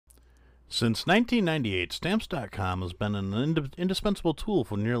Since 1998, Stamps.com has been an indispensable tool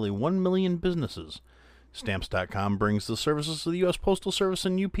for nearly 1 million businesses. Stamps.com brings the services of the U.S. Postal Service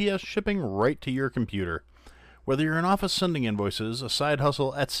and UPS shipping right to your computer. Whether you're an office sending invoices, a side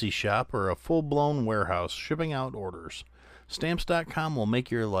hustle Etsy shop, or a full-blown warehouse shipping out orders, Stamps.com will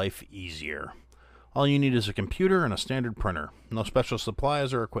make your life easier. All you need is a computer and a standard printer. No special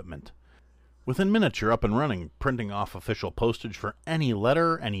supplies or equipment. Within minutes, you're up and running, printing off official postage for any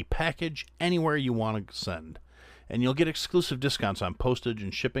letter, any package, anywhere you want to send. And you'll get exclusive discounts on postage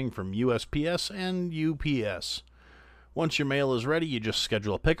and shipping from USPS and UPS. Once your mail is ready, you just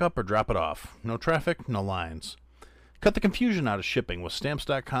schedule a pickup or drop it off. No traffic, no lines. Cut the confusion out of shipping with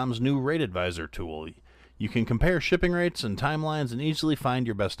Stamps.com's new Rate Advisor tool. You can compare shipping rates and timelines and easily find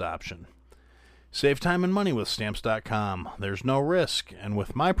your best option. Save time and money with Stamps.com. There's no risk, and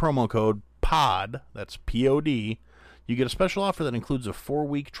with my promo code POD, that's P-O-D, you get a special offer that includes a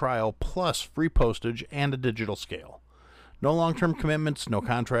 4-week trial plus free postage and a digital scale. No long-term commitments, no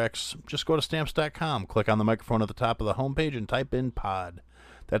contracts. Just go to Stamps.com, click on the microphone at the top of the homepage, and type in POD.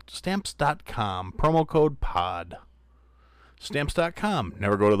 That's Stamps.com, promo code POD. Stamps.com.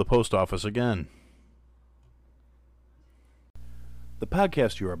 Never go to the post office again. The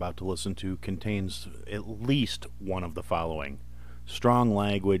podcast you are about to listen to contains at least one of the following: strong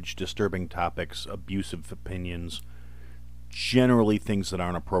language, disturbing topics, abusive opinions, generally things that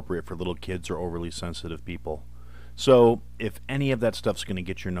aren't appropriate for little kids or overly sensitive people. So, if any of that stuff's going to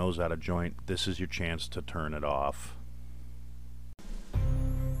get your nose out of joint, this is your chance to turn it off.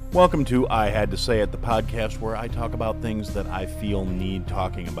 Welcome to I Had to Say It, the podcast where I talk about things that I feel need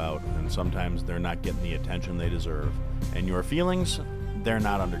talking about, and sometimes they're not getting the attention they deserve. And your feelings, they're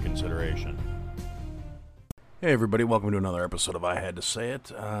not under consideration. Hey everybody, welcome to another episode of I Had to Say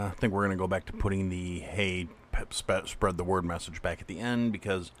It. I think we're going to go back to putting the hey, spread the word message back at the end,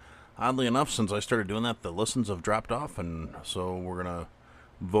 because oddly enough, since I started doing that, the listens have dropped off, and so we're going to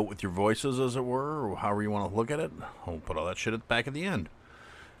vote with your voices, as it were, or however you want to look at it. I'll put all that shit back at the end.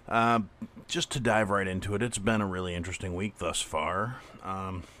 Just to dive right into it, it's been a really interesting week thus far.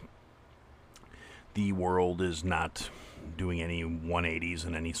 The world is not doing any 180s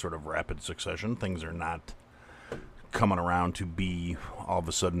in any sort of rapid succession. Things are not coming around to be all of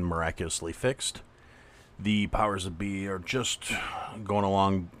a sudden miraculously fixed. The powers that be are just going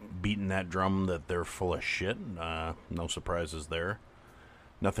along beating that drum that they're full of shit. No surprises there.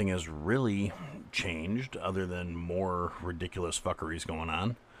 Nothing has really changed other than more ridiculous fuckeries going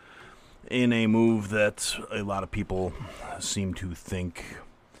on, in a move that a lot of people seem to think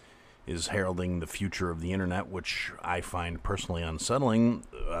is heralding the future of the internet, which I find personally unsettling.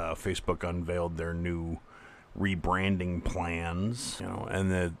 Facebook unveiled their new rebranding plans,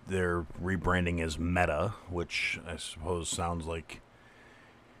 and their rebranding as Meta, which I suppose sounds like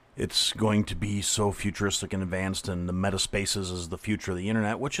it's going to be so futuristic and advanced, and the meta spaces is the future of the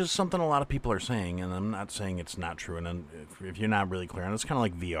internet, which is something a lot of people are saying, and I'm not saying it's not true. And if you're not really clear on it, it's kind of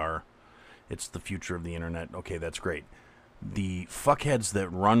like VR. It's the future of the internet. Okay, that's great. The fuckheads that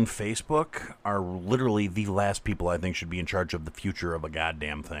run Facebook are literally the last people I think should be in charge of the future of a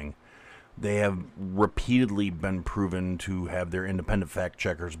goddamn thing. They have repeatedly been proven to have their independent fact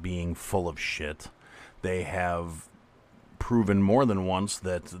checkers being full of shit. They have proven more than once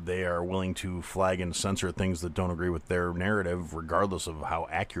that they are willing to flag and censor things that don't agree with their narrative, regardless of how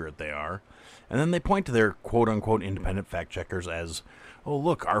accurate they are. And then they point to their quote-unquote independent fact checkers as, oh,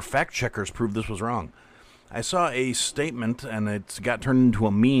 look, our fact checkers proved this was wrong. I saw a statement, and it got turned into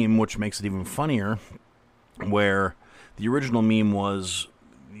a meme, which makes it even funnier, where the original meme was,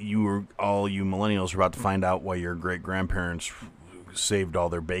 all you millennials are about to find out why your great-grandparents saved all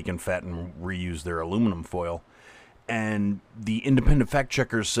their bacon fat and reused their aluminum foil. And the independent fact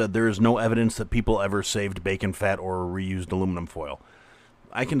checkers said there is no evidence that people ever saved bacon fat or reused aluminum foil.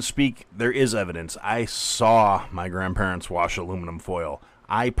 I can speak, there is evidence. I saw my grandparents wash aluminum foil.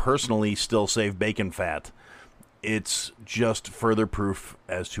 I personally still save bacon fat. It's just further proof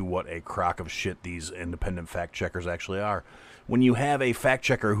as to what a crock of shit these independent fact checkers actually are. When you have a fact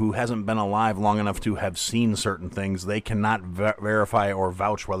checker who hasn't been alive long enough to have seen certain things, they cannot verify or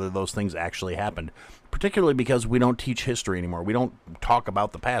vouch whether those things actually happened. Particularly because we don't teach history anymore. We don't talk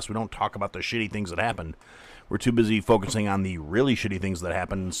about the past. We don't talk about the shitty things that happened. We're too busy focusing on the really shitty things that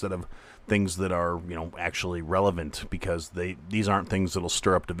happened instead of things that are, actually relevant, because these aren't things that'll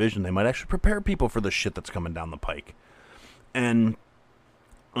stir up division. They might actually prepare people for the shit that's coming down the pike. And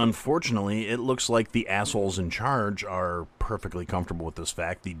unfortunately, it looks like the assholes in charge are perfectly comfortable with this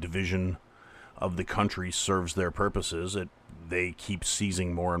fact. The division of the country serves their purposes. They keep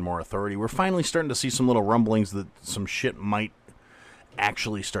seizing more and more authority. We're finally starting to see some little rumblings that some shit might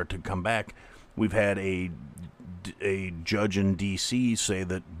actually start to come back. We've had a judge in D.C. say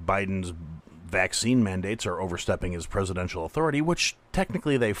that Biden's vaccine mandates are overstepping his presidential authority, which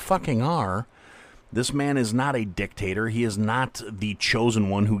technically they fucking are. This man is not a dictator. He is not the chosen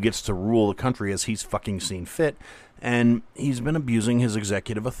one who gets to rule the country as he's fucking seen fit. And he's been abusing his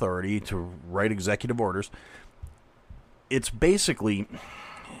executive authority to write executive orders. It's basically,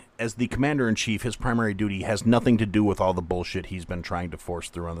 as the commander-in-chief, his primary duty has nothing to do with all the bullshit he's been trying to force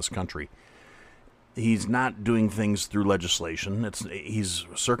through on this country. He's not doing things through legislation. He's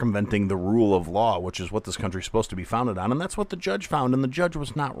circumventing the rule of law, which is what this country's supposed to be founded on. And that's what the judge found, and the judge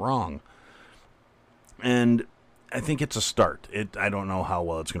was not wrong. And I think it's a start. I don't know how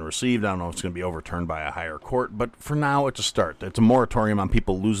well it's going to receive. I don't know if it's going to be overturned by a higher court. But for now, it's a start. It's a moratorium on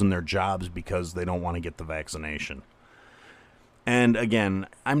people losing their jobs because they don't want to get the vaccination. And again,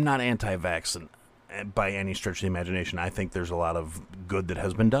 I'm not anti-vaccine by any stretch of the imagination. I think there's a lot of good that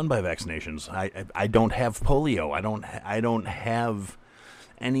has been done by vaccinations. I don't have polio. I don't have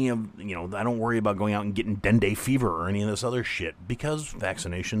any of, I don't worry about going out and getting dengue fever or any of this other shit because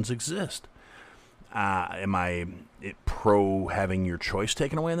vaccinations exist. Am I pro having your choice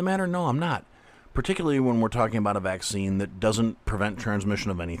taken away in the matter? No, I'm not. Particularly when we're talking about a vaccine that doesn't prevent transmission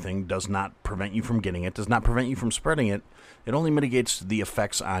of anything, does not prevent you from getting it, does not prevent you from spreading it. It only mitigates the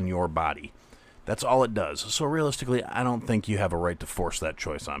effects on your body. That's all it does. So realistically, I don't think you have a right to force that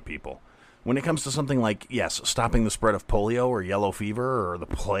choice on people. When it comes to something like, yes, stopping the spread of polio or yellow fever or the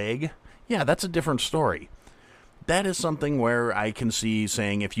plague, yeah, that's a different story. That is something where I can see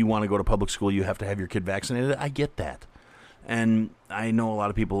saying if you want to go to public school, you have to have your kid vaccinated. I get that. And I know a lot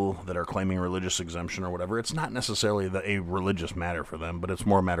of people that are claiming religious exemption or whatever. It's not necessarily a religious matter for them, but it's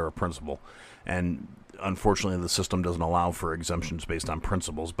more a matter of principle. And unfortunately, the system doesn't allow for exemptions based on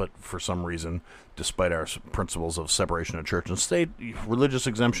principles. But for some reason, despite our principles of separation of church and state, religious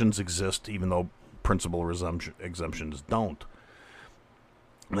exemptions exist, even though principle exemptions don't.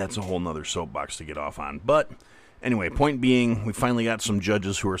 That's a whole nother soapbox to get off on. But anyway, point being, we finally got some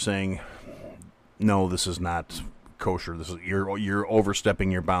judges who are saying, no, this is not kosher. You're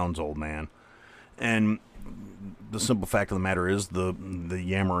overstepping your bounds, old man. And the simple fact of the matter is the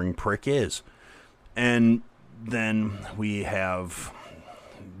yammering prick is. And then we have,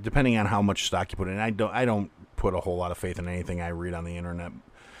 depending on how much stock you put in, I don't put a whole lot of faith in anything I read on the internet.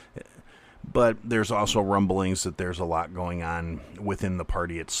 But there's also rumblings that there's a lot going on within the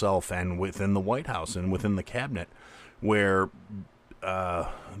party itself and within the White House and within the cabinet where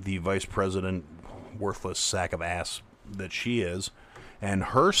the vice president, worthless sack of ass that she is, and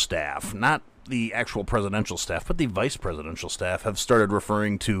her staff, not the actual presidential staff, but the vice presidential staff, have started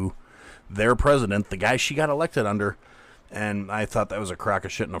referring to their president, the guy she got elected under. And I thought that was a crock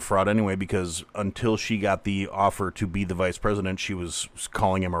of shit and a fraud anyway, because until she got the offer to be the vice president, she was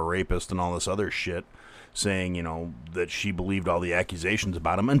calling him a rapist and all this other shit, saying, that she believed all the accusations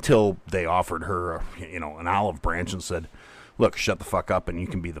about him until they offered her, an olive branch and said, look, shut the fuck up and you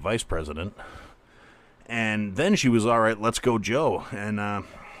can be the vice president. And then she was, all right, let's go, Joe. And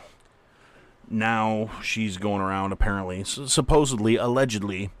now she's going around apparently, supposedly,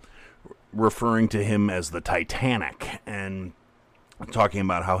 allegedly, referring to him as the Titanic and talking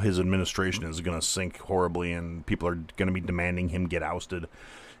about how his administration is going to sink horribly and people are going to be demanding him get ousted.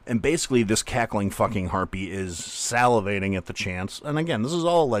 And basically this cackling fucking harpy is salivating at the chance. And again, this is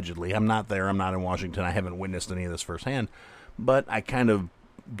all allegedly. I'm not there. I'm not in Washington. I haven't witnessed any of this firsthand. But I kind of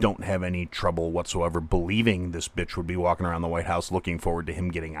don't have any trouble whatsoever believing this bitch would be walking around the White House looking forward to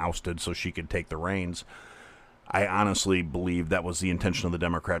him getting ousted so she could take the reins. I honestly believe that was the intention of the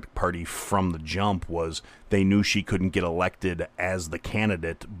Democratic Party from the jump, was they knew she couldn't get elected as the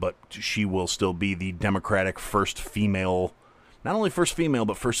candidate, but she will still be the Democratic first female, not only first female,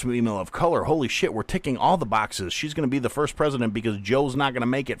 but first female of color. Holy shit, we're ticking all the boxes. She's going to be the first president because Joe's not going to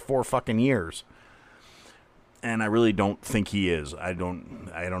make it 4 fucking years. And I really don't think he is. I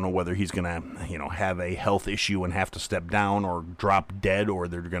don't know whether he's going to, have a health issue and have to step down or drop dead, or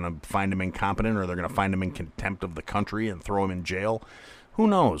they're going to find him incompetent, or they're going to find him in contempt of the country and throw him in jail. Who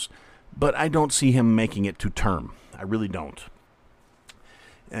knows? But I don't see him making it to term. I really don't.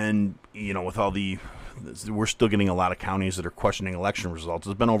 And, with all we're still getting a lot of counties that are questioning election results.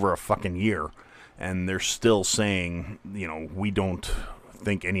 It's been over a fucking year, and they're still saying, we don't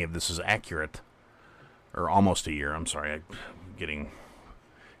think any of this is accurate. Or almost a year. I'm sorry, I'm getting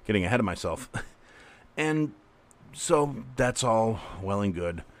ahead of myself. And so that's all well and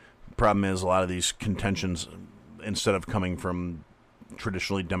good. Problem is, a lot of these contentions, instead of coming from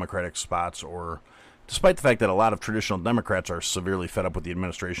traditionally Democratic spots or despite the fact that a lot of traditional Democrats are severely fed up with the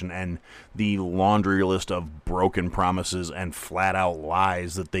administration and the laundry list of broken promises and flat-out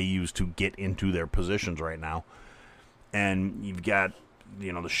lies that they use to get into their positions right now. And you've got,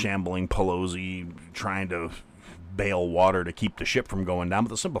 the shambling Pelosi trying to bail water to keep the ship from going down. But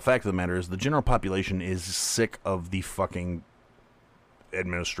the simple fact of the matter is the general population is sick of the fucking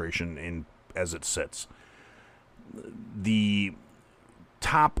administration as it sits. The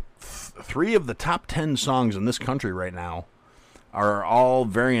top three of the top 10 songs in this country right now are all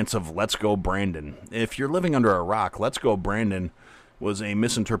variants of Let's Go Brandon. If you're living under a rock, Let's Go Brandon was a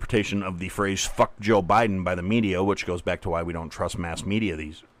misinterpretation of the phrase fuck Joe Biden by the media, which goes back to why we don't trust mass media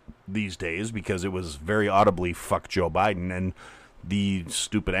these days, because it was very audibly fuck Joe Biden, and the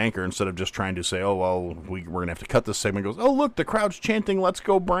stupid anchor, instead of just trying to say, oh, well, we're going to have to cut this segment, goes, oh, look, the crowd's chanting, let's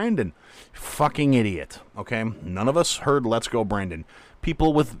go Brandon. Fucking idiot, okay? None of us heard let's go Brandon.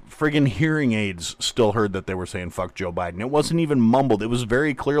 People with friggin' hearing aids still heard that they were saying fuck Joe Biden. It wasn't even mumbled. It was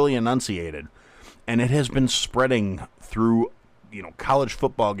very clearly enunciated. And it has been spreading through, college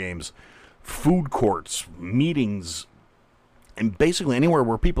football games, food courts, meetings, and basically anywhere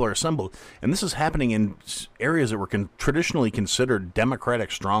where people are assembled. And this is happening in areas that were traditionally considered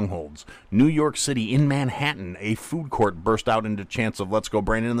Democratic strongholds. New York City, in Manhattan, a food court burst out into chants of let's go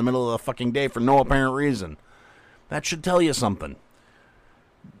Brandon in the middle of the fucking day for no apparent reason. That should tell you something.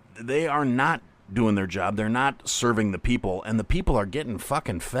 They are not doing their job. They're not serving the people, and the people are getting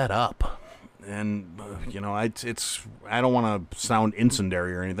fucking fed up. And, I don't want to sound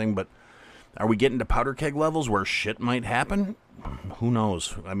incendiary or anything, but are we getting to powder keg levels where shit might happen? Who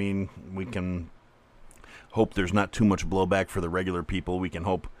knows? I mean, we can hope there's not too much blowback for the regular people. We can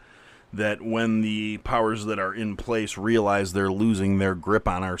hope that when the powers that are in place realize they're losing their grip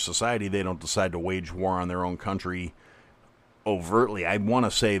on our society, they don't decide to wage war on their own country overtly. I want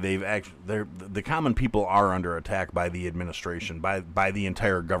to say the common people are under attack by the administration, by the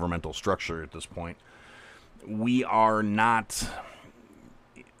entire governmental structure at this point. We are not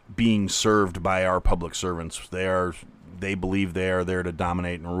being served by our public servants. They believe they are there to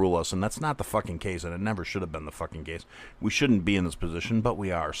dominate and rule us, and that's not the fucking case, and it never should have been the fucking case. We shouldn't be in this position, but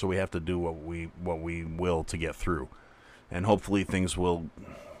we are, so we have to do what we will to get through. And hopefully things will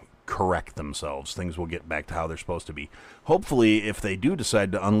correct themselves. Things will get back to how they're supposed to be. Hopefully, if they do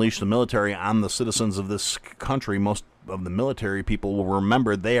decide to unleash the military on the citizens of this country, most of the military people will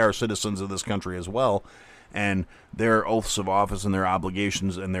remember they are citizens of this country as well, and their oaths of office and their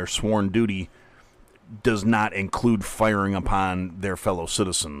obligations and their sworn duty does not include firing upon their fellow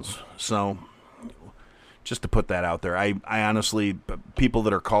citizens. So, just to put that out there, I honestly, people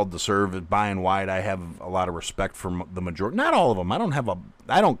that are called to serve, by and wide, I have a lot of respect for the majority. Not all of them.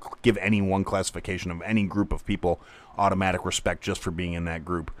 I don't give any one classification of any group of people automatic respect just for being in that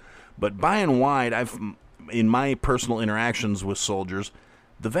group. But by and wide, in my personal interactions with soldiers,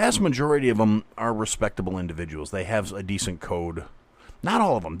 the vast majority of them are respectable individuals. They have a decent code. Not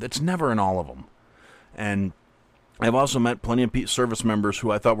all of them. It's never in all of them. And I've also met plenty of service members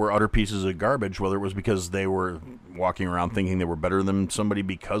who I thought were utter pieces of garbage, whether it was because they were walking around thinking they were better than somebody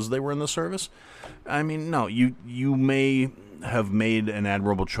because they were in the service. I mean, no, you may have made an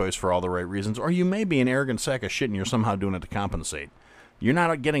admirable choice for all the right reasons, or you may be an arrogant sack of shit and you're somehow doing it to compensate. You're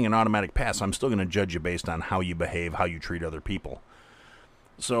not getting an automatic pass. I'm still going to judge you based on how you behave, how you treat other people.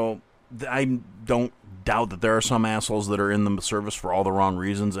 So I don't doubt that there are some assholes that are in the service for all the wrong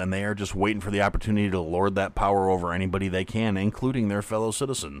reasons, and they are just waiting for the opportunity to lord that power over anybody they can, including their fellow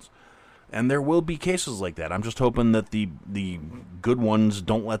citizens. And there will be cases like that. I'm just hoping that the good ones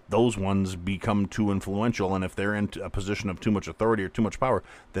don't let those ones become too influential, and if they're in a position of too much authority or too much power,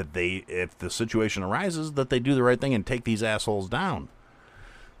 that if the situation arises, that they do the right thing and take these assholes down.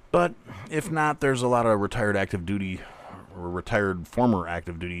 But if not, there's a lot of retired active duty or retired former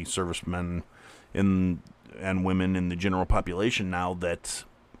active duty servicemen and women in the general population now that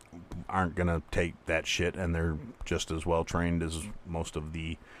aren't going to take that shit, and they're just as well trained as most of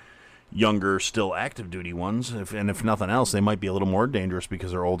the younger, still active duty ones. If nothing else, they might be a little more dangerous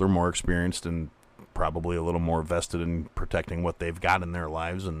because they're older, more experienced, and probably a little more vested in protecting what they've got in their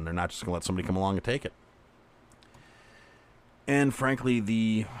lives, and they're not just going to let somebody come along and take it. And frankly,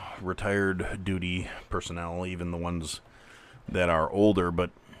 the retired duty personnel, even the ones that are older, but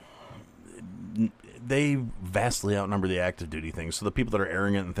they vastly outnumber the active duty things. So the people that are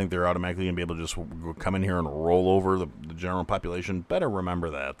arrogant and think they're automatically going to be able to just come in here and roll over the general population better remember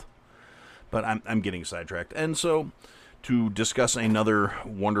that. But I'm getting sidetracked. And so to discuss another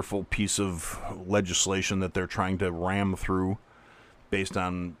wonderful piece of legislation that they're trying to ram through based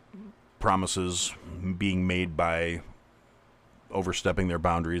on promises being made by overstepping their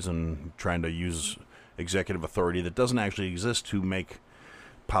boundaries and trying to use executive authority that doesn't actually exist to make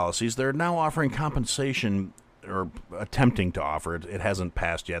policies. They're now offering compensation, or attempting to offer it. It hasn't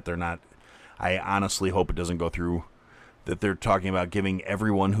passed yet. They're not. I honestly hope it doesn't go through. That they're talking about giving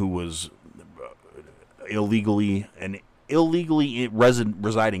everyone who was illegally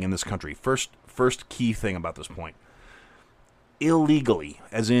residing in this country. First key thing about this point. Illegally,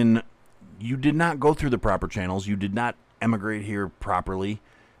 as in you did not go through the proper channels, you did not emigrate here properly,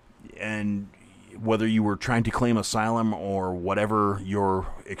 and whether you were trying to claim asylum or whatever your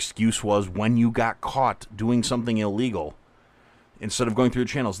excuse was when you got caught doing something illegal, instead of going through the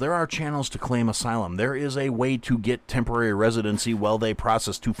channels, there are channels to claim asylum. There is a way to get temporary residency while they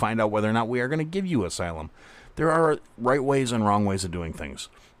process to find out whether or not we are going to give you asylum. There are right ways and wrong ways of doing things.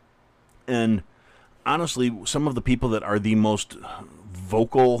 And honestly, some of the people that are the most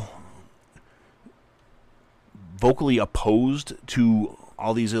vocally opposed to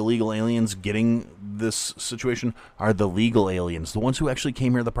all these illegal aliens getting this situation are the legal aliens, the ones who actually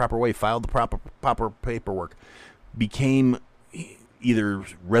came here the proper way, filed the proper paperwork, became either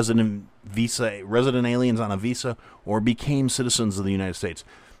resident aliens on a visa, or became citizens of the United States.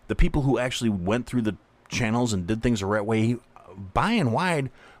 The people who actually went through the channels and did things the right way, by and wide,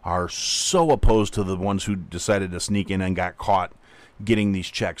 are so opposed to the ones who decided to sneak in and got caught getting these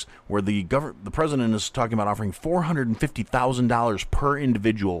checks, where the president is talking about offering $450,000 per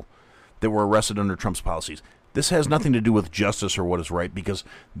individual that were arrested under Trump's policies. This has nothing to do with justice or what is right, because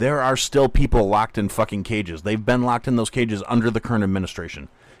there are still people locked in fucking cages. They've been locked in those cages under the current administration.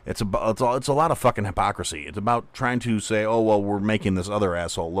 It's a lot of fucking hypocrisy. It's about trying to say, oh, well, we're making this other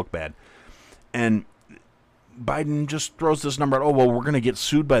asshole look bad. And Biden just throws this number out, oh, well, we're going to get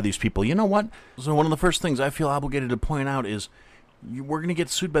sued by these people. You know what? So one of the first things I feel obligated to point out is we're going to get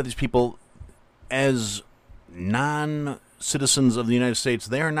sued by these people as non-citizens of the United States.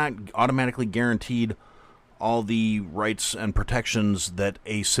 They are not automatically guaranteed all the rights and protections that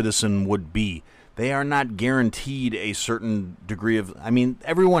a citizen would be. They are not guaranteed a certain degree of... I mean,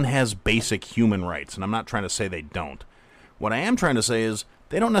 everyone has basic human rights, and I'm not trying to say they don't. What I am trying to say is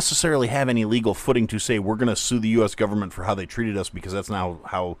they don't necessarily have any legal footing to say we're going to sue the U.S. government for how they treated us, because that's now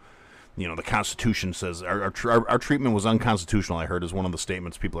how the Constitution says. Our treatment was unconstitutional, I heard, is one of the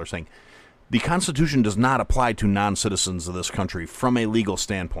statements people are saying. The Constitution does not apply to non-citizens of this country from a legal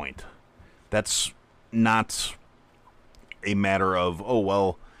standpoint. That's not a matter of, oh,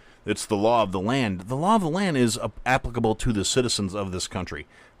 well, it's the law of the land. The law of the land is applicable to the citizens of this country.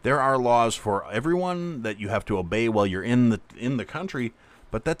 There are laws for everyone that you have to obey while you're in the country,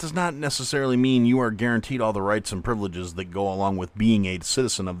 but that does not necessarily mean you are guaranteed all the rights and privileges that go along with being a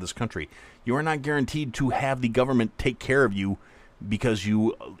citizen of this country. You are not guaranteed to have the government take care of you because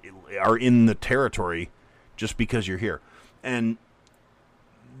you are in the territory just because you're here. And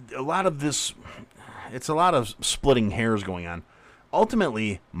a lot of this, it's a lot of splitting hairs going on.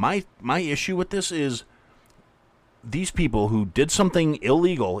 Ultimately, my issue with this is these people who did something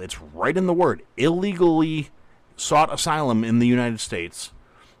illegal, it's right in the word, illegally sought asylum in the United States.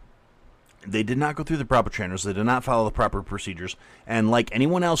 They did not go through the proper channels. They did not follow the proper procedures. And like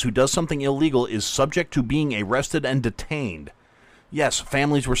anyone else who does something illegal is subject to being arrested and detained. Yes,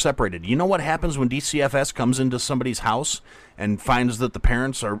 families were separated. You know what happens when DCFS comes into somebody's house and finds that the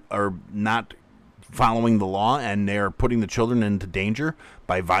parents are not following the law and they're putting the children into danger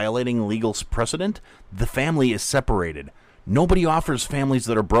by violating legal precedent? The family is separated. Nobody offers families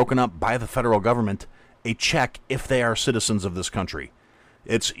that are broken up by the federal government a check if they are citizens of this country.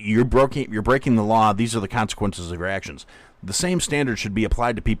 It's you're breaking the law. These are the consequences of your actions. The same standard should be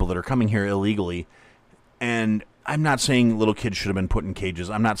applied to people that are coming here illegally. And I'm not saying little kids should have been put in cages.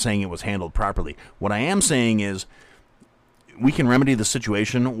 I'm not saying it was handled properly. What I am saying is we can remedy the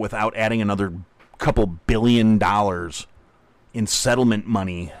situation without adding another couple $1 billion in settlement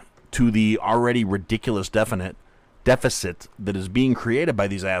money to the already ridiculous deficit that is being created by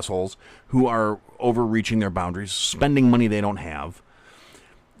these assholes who are overreaching their boundaries, spending money they don't have,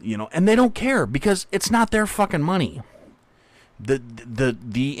 and they don't care because it's not their fucking money.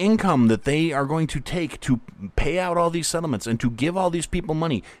 The income that they are going to take to pay out all these settlements and to give all these people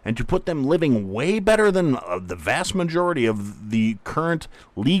money and to put them living way better than the vast majority of the current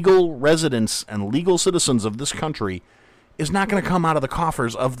legal residents and legal citizens of this country is not going to come out of the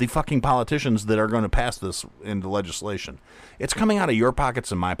coffers of the fucking politicians that are going to pass this into legislation. It's coming out of your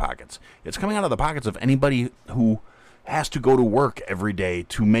pockets and my pockets. It's coming out of the pockets of anybody who has to go to work every day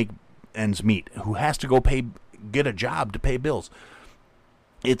to make ends meet, who has to go get a job to pay bills.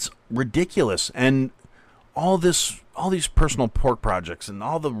 It's ridiculous. And all these personal pork projects and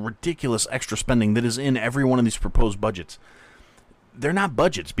all the ridiculous extra spending that is in every one of these proposed budgets, they're not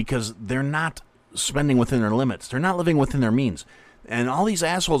budgets because they're not spending within their limits. They're not living within their means. And all these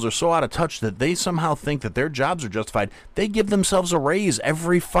assholes are so out of touch that they somehow think that their jobs are justified. They give themselves a raise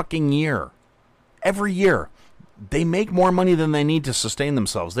every fucking year. Every year. They make more money than they need to sustain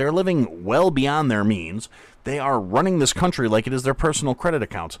themselves. They're living well beyond their means. They are running this country like it is their personal credit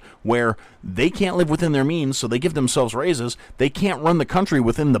accounts, where they can't live within their means, so they give themselves raises. They can't run the country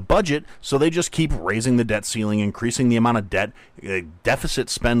within the budget, so they just keep raising the debt ceiling, increasing the amount of debt, deficit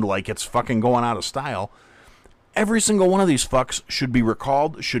spend like it's fucking going out of style. Every single one of these fucks should be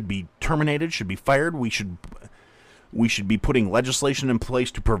recalled, should be terminated, should be fired. We should be putting legislation in place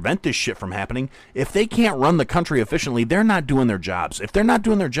to prevent this shit from happening. If they can't run the country efficiently, they're not doing their jobs. If they're not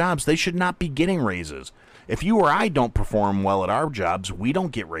doing their jobs, they should not be getting raises. If you or I don't perform well at our jobs, we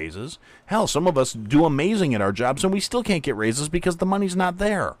don't get raises. Hell, some of us do amazing at our jobs and we still can't get raises because the money's not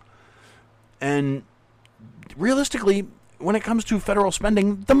there. And realistically, when it comes to federal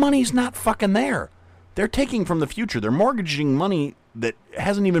spending, the money's not fucking there. They're taking from the future. They're mortgaging money that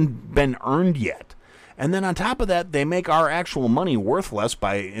hasn't even been earned yet. And then on top of that, they make our actual money worthless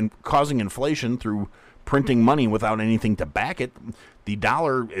by causing inflation through printing money without anything to back it. The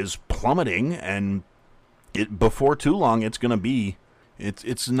dollar is plummeting, and before too long, it's going to be...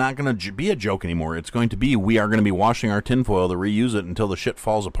 It's not going to be a joke anymore. It's going to be, we are going to be washing our tinfoil to reuse it until the shit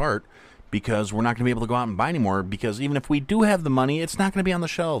falls apart, because we're not going to be able to go out and buy anymore, because even if we do have the money, it's not going to be on the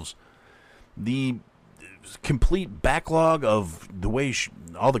shelves. The complete backlog of the way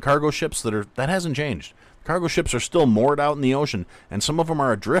all the cargo ships that hasn't changed. Cargo ships are still moored out in the ocean, and some of them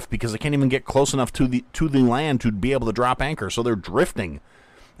are adrift because they can't even get close enough to the land to be able to drop anchor, so they're drifting.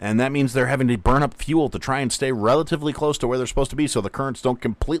 And that means they're having to burn up fuel to try and stay relatively close to where they're supposed to be so the currents don't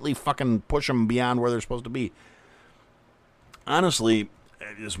completely fucking push them beyond where they're supposed to be. Honestly,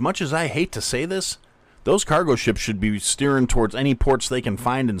 as much as I hate to say this, those cargo ships should be steering towards any ports they can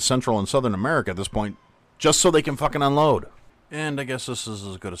find in Central and Southern America at this point, just so they can fucking unload. And I guess this is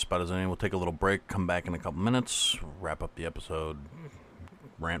as good a spot as any. We'll take a little break, come back in a couple minutes, wrap up the episode,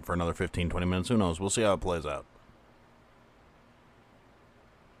 rant for another 15, 20 minutes. Who knows? We'll see how it plays out.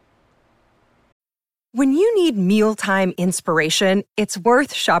 When you need mealtime inspiration, it's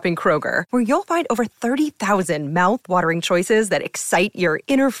worth shopping Kroger, where you'll find over 30,000 mouth-watering choices that excite your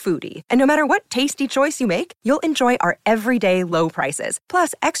inner foodie. And no matter what tasty choice you make, you'll enjoy our everyday low prices,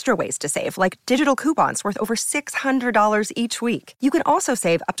 plus extra ways to save, like digital coupons worth over $600 each week. You can also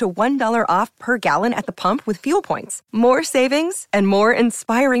save up to $1 off per gallon at the pump with fuel points. More savings and more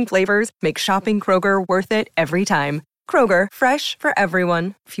inspiring flavors make shopping Kroger worth it every time. Kroger, fresh for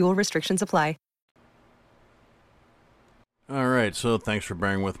everyone. Fuel restrictions apply. All right, so thanks for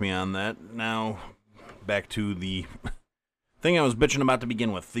bearing with me on that. Now, back to the thing I was bitching about to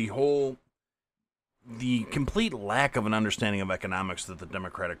begin with. The complete lack of an understanding of economics that the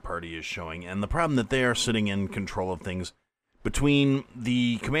Democratic Party is showing, and the problem that they are sitting in control of things, between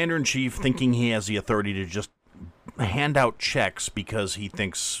the commander-in-chief thinking he has the authority to just hand out checks because he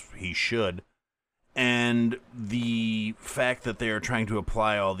thinks he should, and the fact that they are trying to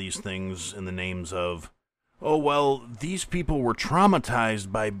apply all these things in the names of, oh, well, these people were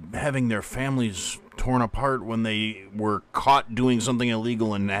traumatized by having their families torn apart when they were caught doing something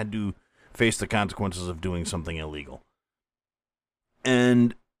illegal and had to face the consequences of doing something illegal.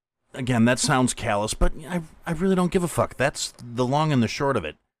 And, again, that sounds callous, but I really don't give a fuck. That's the long and the short of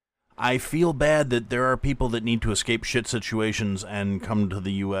it. I feel bad that there are people that need to escape shit situations and come to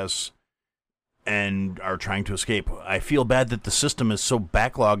the U.S. and are trying to escape. I feel bad that the system is so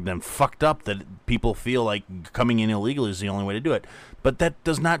backlogged and fucked up that people feel like coming in illegally is the only way to do it. But that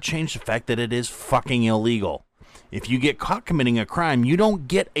does not change the fact that it is fucking illegal. If you get caught committing a crime, you don't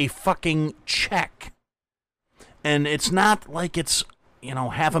get a fucking check. And it's not like it's,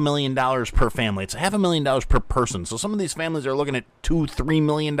 $500,000 per family. It's $500,000 per person. So some of these families are looking at $2-3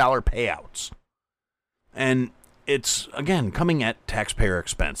 million payouts. And it's, again, coming at taxpayer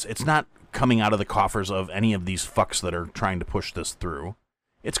expense. It's not coming out of the coffers of any of these fucks that are trying to push this through.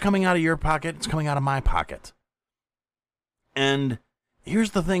 It's coming out of your pocket. It's coming out of my pocket. And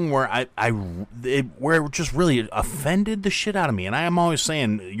here's the thing where where it just really offended the shit out of me. And I am always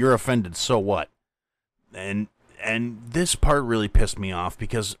saying, you're offended, so what? And this part really pissed me off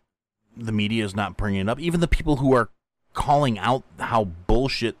because the media is not bringing it up. Even the people who are calling out how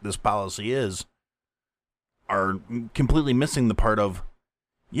bullshit this policy is are completely missing the part of,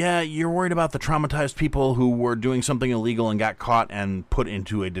 yeah, you're worried about the traumatized people who were doing something illegal and got caught and put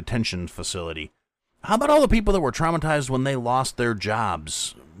into a detention facility. How about all the people that were traumatized when they lost their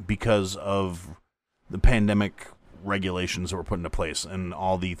jobs because of the pandemic regulations that were put into place and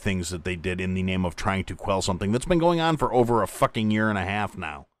all the things that they did in the name of trying to quell something that's been going on for over a fucking year and a half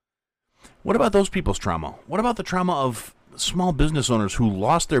now? What about those people's trauma? What about the trauma of small business owners who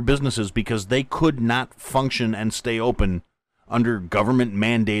lost their businesses because they could not function and stay open under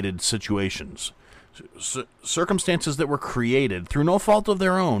government-mandated situations? Circumstances that were created through no fault of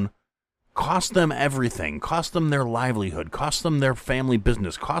their own cost them everything, cost them their livelihood, cost them their family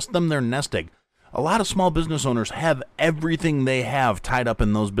business, cost them their nest egg. A lot of small business owners have everything they have tied up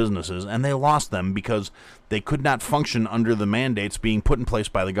in those businesses, and they lost them because they could not function under the mandates being put in place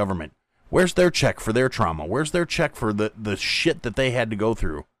by the government. Where's their check for their trauma? Where's their check for the shit that they had to go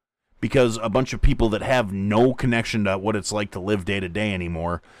through? Because a bunch of people that have no connection to what it's like to live day to day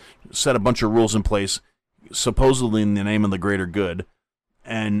anymore set a bunch of rules in place, supposedly in the name of the greater good,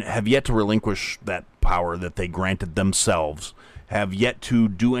 and have yet to relinquish that power that they granted themselves, have yet to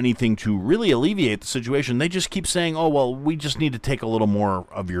do anything to really alleviate the situation. They just keep saying, oh, well, we just need to take a little more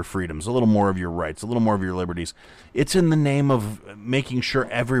of your freedoms, a little more of your rights, a little more of your liberties. It's in the name of making sure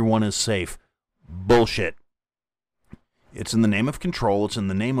everyone is safe. Bullshit. It's in the name of control. It's in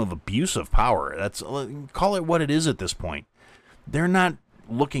the name of abuse of power. Call it what it is at this point. They're not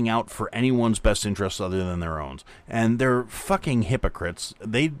looking out for anyone's best interests other than their own. And they're fucking hypocrites.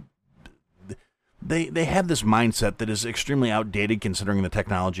 They have this mindset that is extremely outdated considering the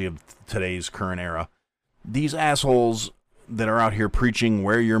technology of today's current era. These assholes that are out here preaching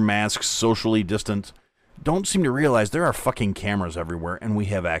wear your masks, socially distant, don't seem to realize there are fucking cameras everywhere and we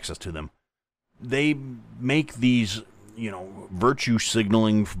have access to them. They make these, virtue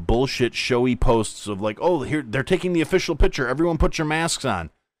signaling bullshit showy posts of like, oh, here they're taking the official picture, everyone put your masks on,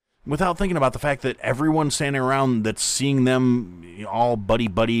 without thinking about the fact that everyone standing around that's seeing them all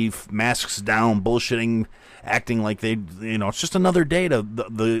buddy, masks down, bullshitting, acting like they, it's just another day to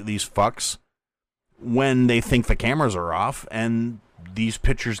these fucks when they think the cameras are off and these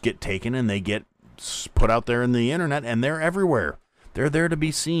pictures get taken and they get put out there in the internet and they're everywhere. They're there to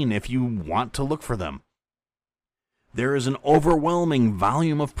be seen if you want to look for them. There is an overwhelming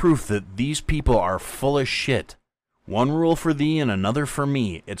volume of proof that these people are full of shit. One rule for thee and another for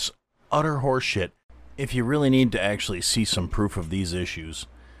me. It's utter horseshit. If you really need to actually see some proof of these issues,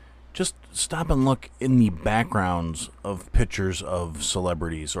 just stop and look in the backgrounds of pictures of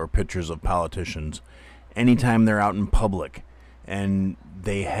celebrities or pictures of politicians anytime they're out in public and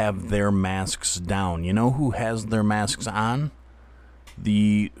they have their masks down. You know who has their masks on?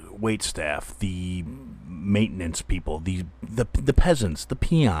 The wait staff, the maintenance people, the peasants, the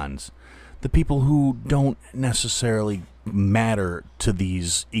peons, the people who don't necessarily matter to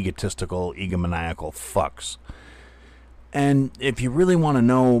these egotistical, egomaniacal fucks. And if you really want to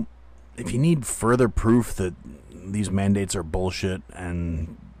know, if you need further proof that these mandates are bullshit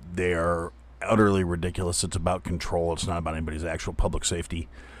and they are utterly ridiculous, it's about control, it's not about anybody's actual public safety.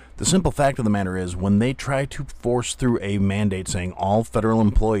 The simple fact of the matter is, when they try to force through a mandate saying all federal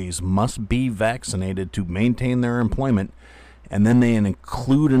employees must be vaccinated to maintain their employment, and then they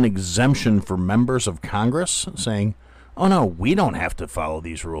include an exemption for members of Congress saying, oh no, we don't have to follow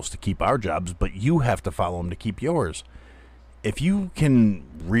these rules to keep our jobs, but you have to follow them to keep yours. If you can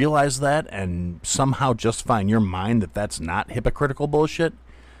realize that and somehow justify in your mind that that's not hypocritical bullshit,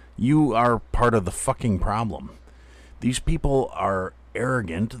 you are part of the fucking problem. These people are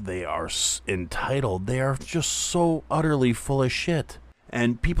arrogant, they are entitled, they are just so utterly full of shit.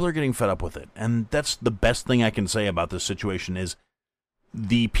 And people are getting fed up with it. And that's the best thing I can say about this situation is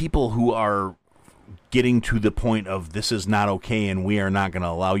the people who are getting to the point of this is not okay and we are not going to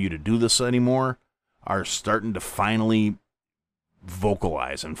allow you to do this anymore are starting to finally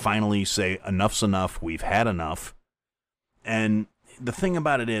vocalize and finally say enough's enough, we've had enough. And the thing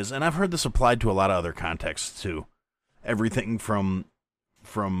about it is, and I've heard this applied to a lot of other contexts too, everything from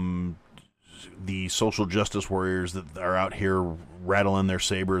the social justice warriors that are out here rattling their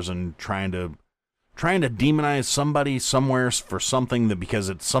sabers and trying to demonize somebody somewhere for something that because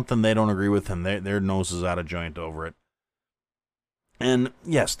it's something they don't agree with and their nose is out of joint over it. And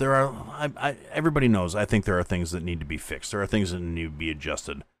yes, there are. Everybody knows. I think there are things that need to be fixed. There are things that need to be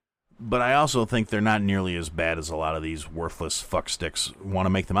adjusted. But I also think they're not nearly as bad as a lot of these worthless fucksticks want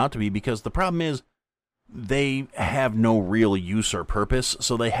to make them out to be, because the problem is they have no real use or purpose,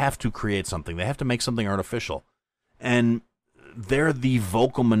 so they have to create something. They have to make something artificial. And they're the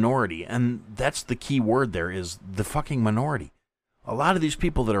vocal minority, and that's the key word there is the fucking minority. A lot of these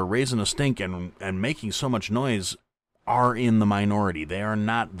people that are raising a stink and making so much noise are in the minority. They are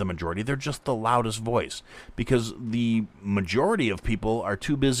not the majority. They're just the loudest voice, because the majority of people are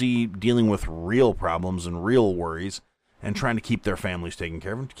too busy dealing with real problems and real worries and trying to keep their families taken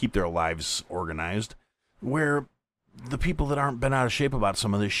care of and to keep their lives organized, where the people that aren't bent out of shape about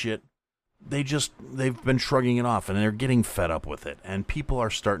some of this shit they've been shrugging it off, and they're getting fed up with it. And people are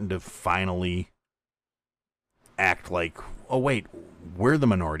starting to finally act like, oh, wait, we're the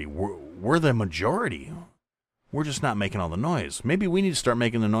minority. We're the majority. We're just not making all the noise. Maybe we need to start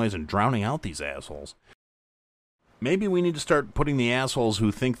making the noise and drowning out these assholes. Maybe we need to start putting the assholes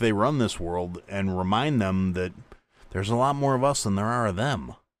who think they run this world and remind them that there's a lot more of us than there are of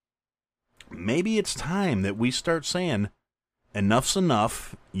them. Maybe it's time that we start saying, enough's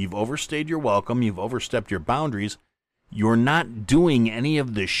enough. You've overstayed your welcome. You've overstepped your boundaries. You're not doing any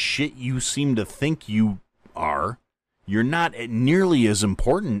of the shit you seem to think you are. You're not nearly as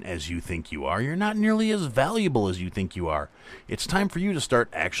important as you think you are. You're not nearly as valuable as you think you are. It's time for you to start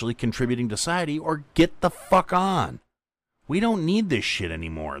actually contributing to society or get the fuck on. We don't need this shit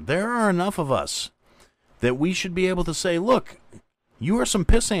anymore. There are enough of us that we should be able to say, look, you are some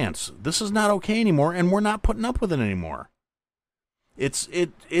piss ants. This is not okay anymore, and we're not putting up with it anymore.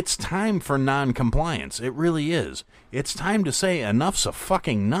 It's time for non-compliance. It really is. It's time to say enough's a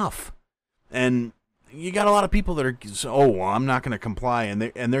fucking enough. And you got a lot of people that are, oh, well, I'm not going to comply, and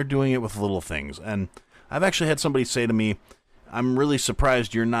they're doing it with little things. And I've actually had somebody say to me, I'm really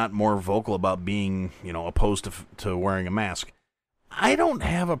surprised you're not more vocal about being, opposed to wearing a mask. I don't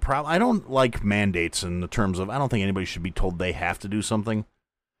have a problem. I don't like mandates in the terms of, I don't think anybody should be told they have to do something.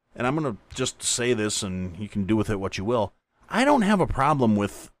 And I'm going to just say this, and you can do with it what you will. I don't have a problem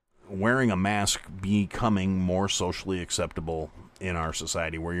with wearing a mask becoming more socially acceptable in our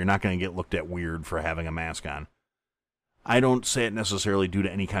society, where you're not going to get looked at weird for having a mask on. I don't say it necessarily due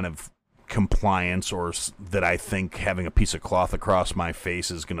to any kind of compliance or that I think having a piece of cloth across my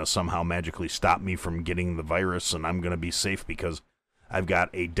face is going to somehow magically stop me from getting the virus and I'm going to be safe because I've got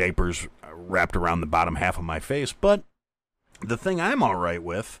a diapers wrapped around the bottom half of my face. But the thing I'm all right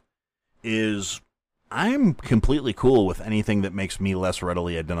with is I'm completely cool with anything that makes me less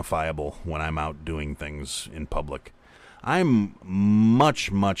readily identifiable when I'm out doing things in public. I'm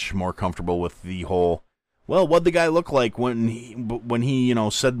much, much more comfortable with the whole, well, what'd the guy look like when he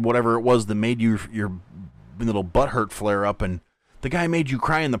said whatever it was that made your little butt hurt flare up, and the guy made you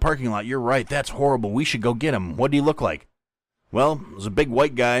cry in the parking lot. You're right, that's horrible. We should go get him. What'd he look like? Well, it was a big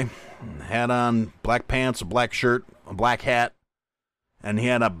white guy, had on black pants, a black shirt, a black hat, and he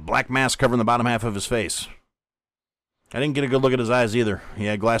had a black mask covering the bottom half of his face. I didn't get a good look at his eyes either. He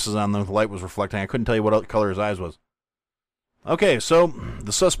had glasses on, the light was reflecting. I couldn't tell you what color his eyes was. Okay, so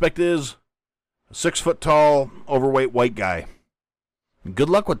the suspect is a 6-foot-tall, overweight white guy. Good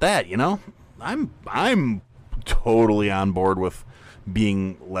luck with that, I'm totally on board with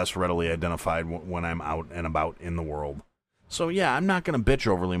being less readily identified when I'm out and about in the world. So yeah, I'm not going to bitch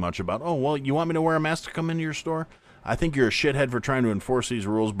overly much about, oh, well, you want me to wear a mask to come into your store? I think you're a shithead for trying to enforce these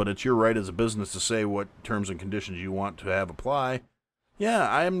rules, but it's your right as a business to say what terms and conditions you want to have apply.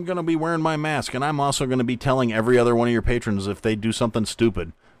 Yeah, I'm going to be wearing my mask, and I'm also going to be telling every other one of your patrons if they do something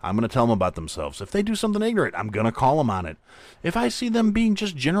stupid, I'm going to tell them about themselves. If they do something ignorant, I'm going to call them on it. If I see them being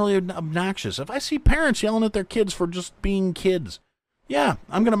just generally obnoxious, if I see parents yelling at their kids for just being kids, yeah,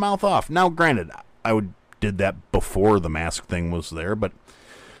 I'm going to mouth off. Now, granted, did that before the mask thing was there, but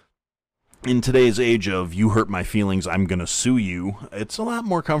in today's age of you hurt my feelings, I'm going to sue you, it's a lot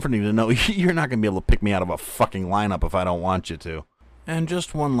more comforting to know you're not going to be able to pick me out of a fucking lineup if I don't want you to. And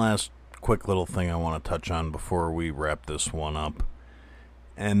just one last quick little thing I want to touch on before we wrap this one up.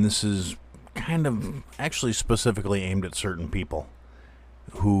 And this is kind of actually specifically aimed at certain people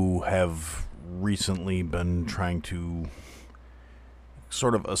who have recently been trying to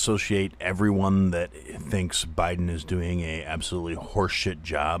sort of associate everyone that thinks Biden is doing a absolutely horseshit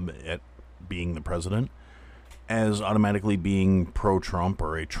job at being the president as automatically being pro-Trump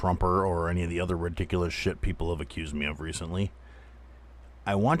or a Trumper or any of the other ridiculous shit people have accused me of recently.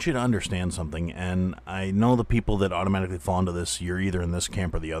 I want you to understand something, and I know the people that automatically fall into this, you're either in this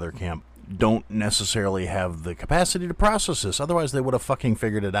camp or the other camp, don't necessarily have the capacity to process this, otherwise they would have fucking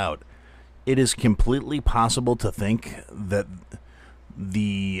figured it out. It is completely possible to think that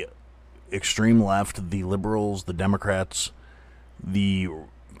the extreme left, the liberals, the Democrats, the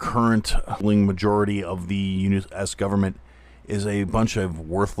current ruling majority of the U.S. government is a bunch of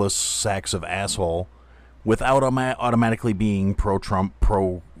worthless sacks of asshole without automatically being pro-Trump,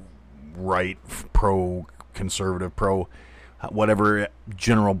 pro-right, pro-conservative, pro-whatever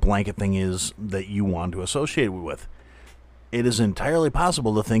general blanket thing is that you want to associate it with. It is entirely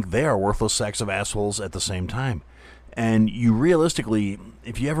possible to think they are worthless sacks of assholes at the same time. And you realistically,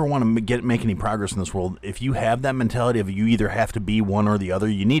 if you ever want to make any progress in this world, if you have that mentality of you either have to be one or the other,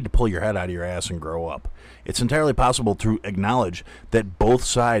 you need to pull your head out of your ass and grow up. It's entirely possible to acknowledge that both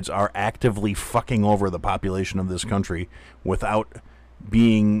sides are actively fucking over the population of this country without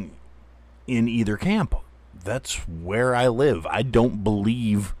being in either camp. That's where I live. I don't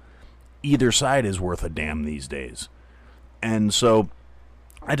believe either side is worth a damn these days. And so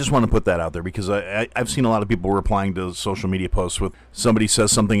I just want to put that out there because I've seen a lot of people replying to social media posts with somebody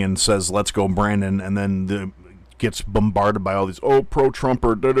says something and says, let's go Brandon, and then gets bombarded by all these,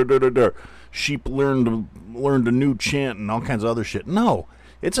 pro-Trumper, da-da-da-da-da. Sheep learned a new chant and all kinds of other shit. No,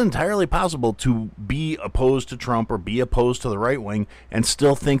 it's entirely possible to be opposed to Trump or be opposed to the right wing and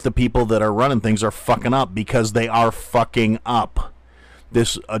still think the people that are running things are fucking up, because they are fucking up.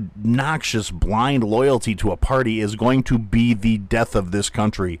 This obnoxious, blind loyalty to a party is going to be the death of this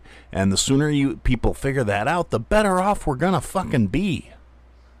country. And the sooner you people figure that out, the better off we're going to fucking be.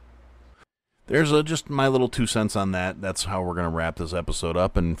 There's just my little 2 cents on that. That's how we're going to wrap this episode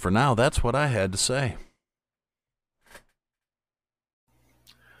up. And for now, that's what I had to say.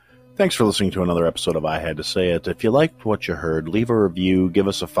 Thanks for listening to another episode of I Had to Say It. If you liked what you heard, leave a review, give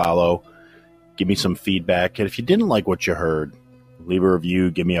us a follow, give me some feedback. And if you didn't like what you heard, leave a review,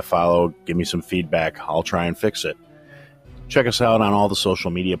 give me a follow, give me some feedback. I'll try and fix it. Check us out on all the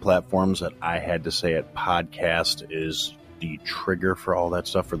social media platforms. At I Had to Say It podcast is the trigger for all that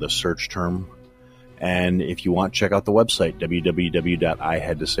stuff, for the search term. And if you want, check out the website,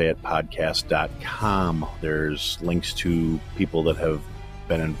 www.ihadtosayitpodcast.com. There's links to people that have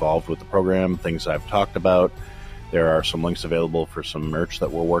been involved with the program, things I've talked about. There are some links available for some merch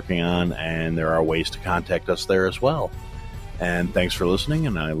that we're working on, and there are ways to contact us there as well. And thanks for listening,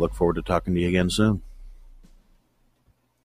 and I look forward to talking to you again soon.